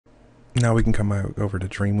Now we can come over to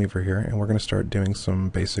Dreamweaver here, and we're going to start doing some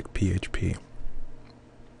basic PHP.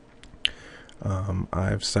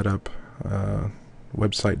 I've set up a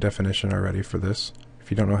website definition already for this.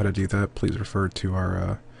 If you don't know how to do that, please refer to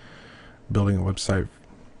our Building a Website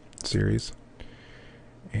series.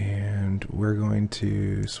 And we're going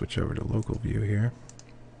to switch over to local view here.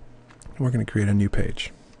 We're going to create a new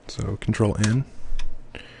page. So Control N.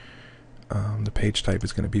 The page type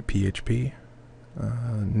is going to be PHP.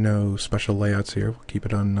 No special layouts here. We'll keep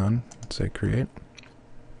it on none. Say create.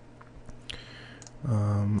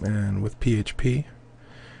 And with PHP,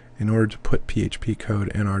 in order to put PHP code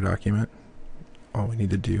in our document, all we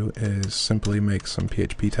need to do is simply make some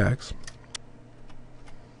PHP tags.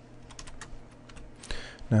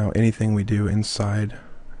 Now anything we do inside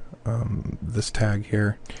this tag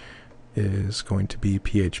here is going to be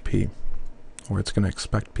PHP, or it's going to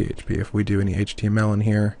expect PHP. If we do any HTML in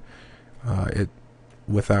here,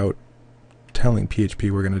 without telling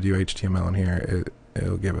PHP we're going to do HTML in here,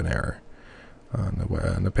 it'll give an error,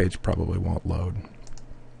 and the page probably won't load.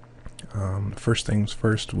 First things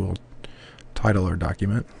first, we'll title our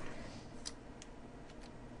document.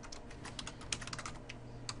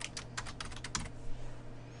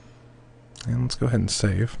 And let's go ahead and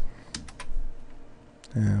save.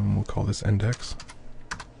 And we'll call this index.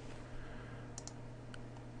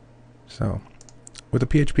 So, with a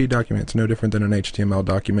PHP document, it's no different than an HTML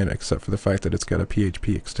document, except for the fact that it's got a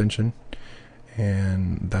PHP extension,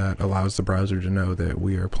 and that allows the browser to know that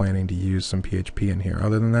we are planning to use some PHP in here.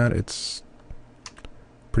 Other than that, it's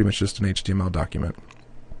pretty much just an HTML document.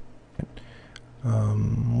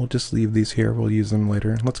 We'll just leave these here. We'll use them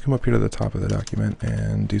later. Let's come up here to the top of the document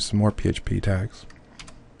and do some more PHP tags.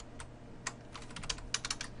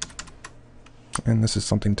 And this is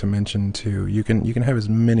something to mention too. You can have as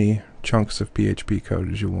many chunks of PHP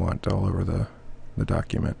code as you want all over the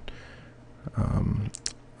document.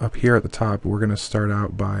 Up here at the top, we're going to start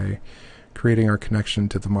out by creating our connection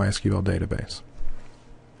to the MySQL database.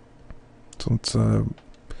 So let's, in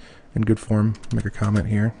good form, make a comment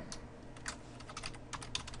here.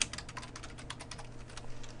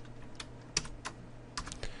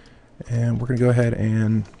 And we're going to go ahead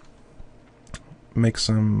and make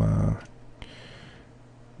some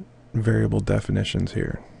variable definitions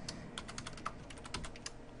here.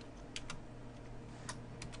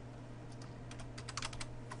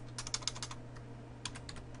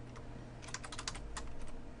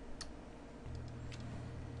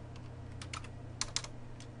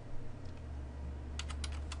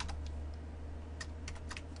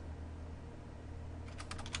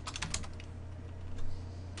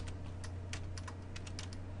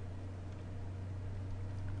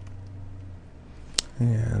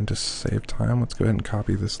 And to save time, let's go ahead and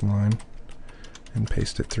copy this line and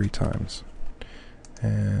paste it 3 times.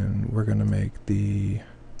 And we're going to make the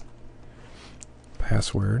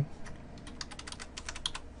password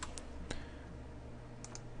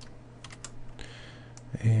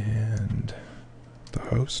and the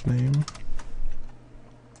host name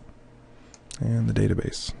and the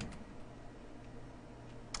database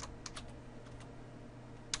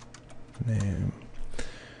name.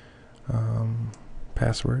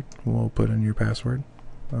 Password, we'll put in your password.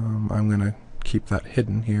 I'm going to keep that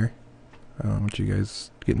hidden here. I don't want you guys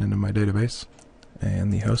getting into my database.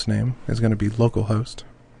 And the host name is going to be localhost.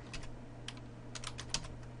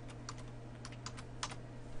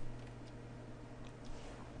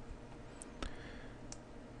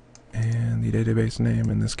 And the database name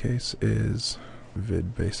in this case is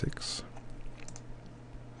vidbasics.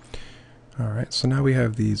 Alright, so now we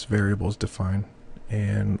have these variables defined,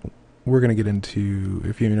 and we're going to get into,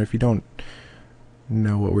 if you don't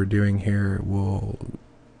know what we're doing here, we'll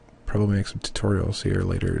probably make some tutorials here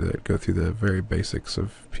later that go through the very basics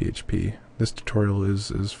of PHP. This tutorial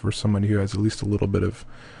is for somebody who has at least a little bit of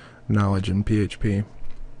knowledge in PHP.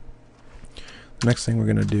 The next thing we're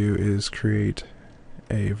going to do is create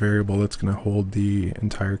a variable that's going to hold the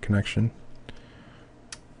entire connection.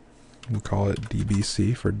 We'll call it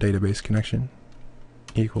DBC for database connection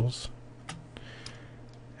equals.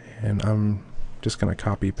 And I'm just going to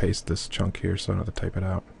copy paste this chunk here so I don't have to type it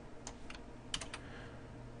out.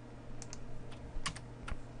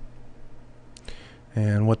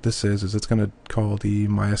 And what this is it's going to call the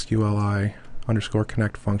MySQLi underscore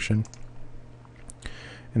connect function.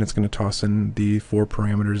 And it's going to toss in the 4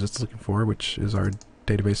 parameters it's looking for, which is our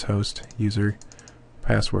database host, user,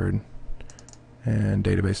 password, and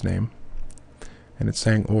database name. And it's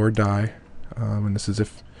saying or die, and this is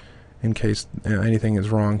if in case anything is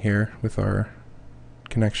wrong here with our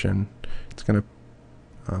connection, it's going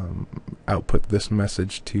to output this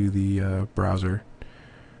message to the browser.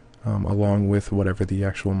 along with whatever the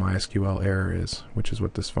actual MySQL error is, which is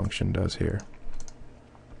what this function does here.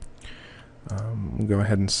 We'll go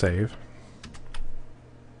ahead and save.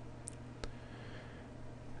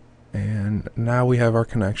 And now we have our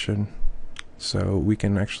connection, so we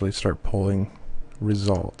can actually start pulling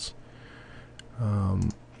results.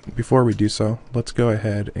 Before we do so, let's go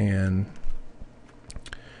ahead and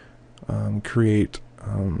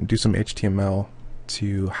do some HTML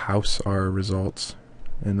to house our results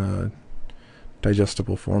in a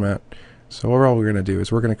digestible format. So all we're going to do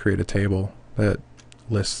is we're going to create a table that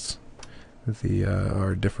lists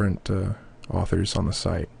our different authors on the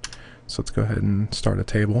site. So let's go ahead and start a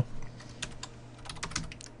table.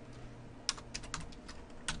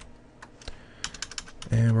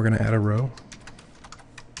 And we're going to add a row.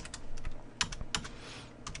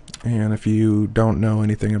 And if you don't know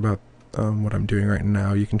anything about what I'm doing right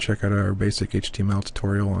now, you can check out our basic HTML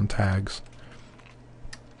tutorial on tags.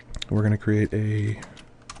 We're going to create a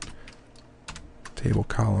table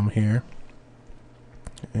column here.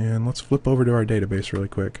 And let's flip over to our database really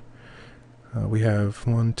quick. We have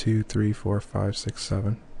 1, 2, 3, 4, 5, 6,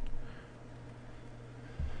 7.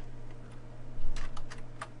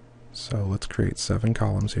 So let's create 7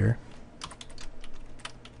 columns here.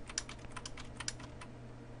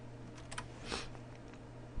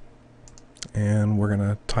 And we're going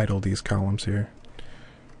to title these columns here.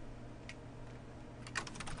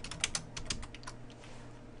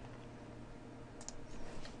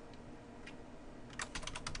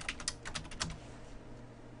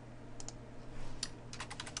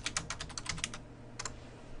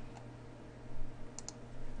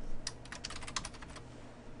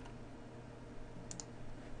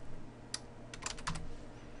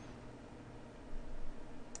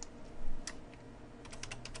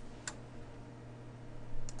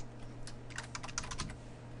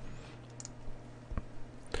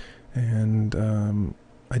 And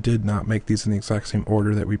I did not make these in the exact same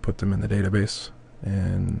order that we put them in the database,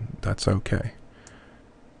 and that's okay.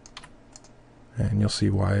 And you'll see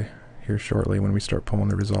why here shortly when we start pulling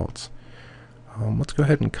the results. Let's go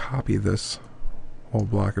ahead and copy this whole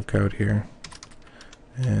block of code here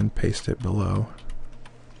and paste it below.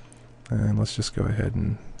 And let's just go ahead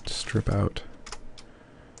and strip out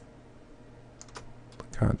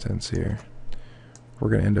the contents here. We're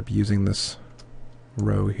going to end up using this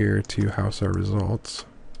row here to house our results,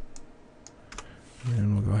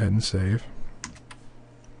 and we'll go ahead and save.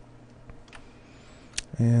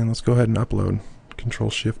 And let's go ahead and upload.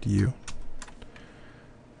 Control-Shift-U,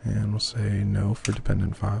 and we'll say no for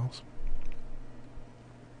dependent files.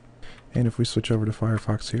 And if we switch over to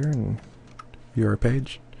Firefox here and view our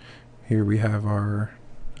page, here we have our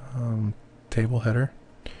table header,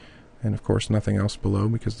 and of course nothing else below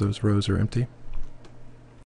because those rows are empty.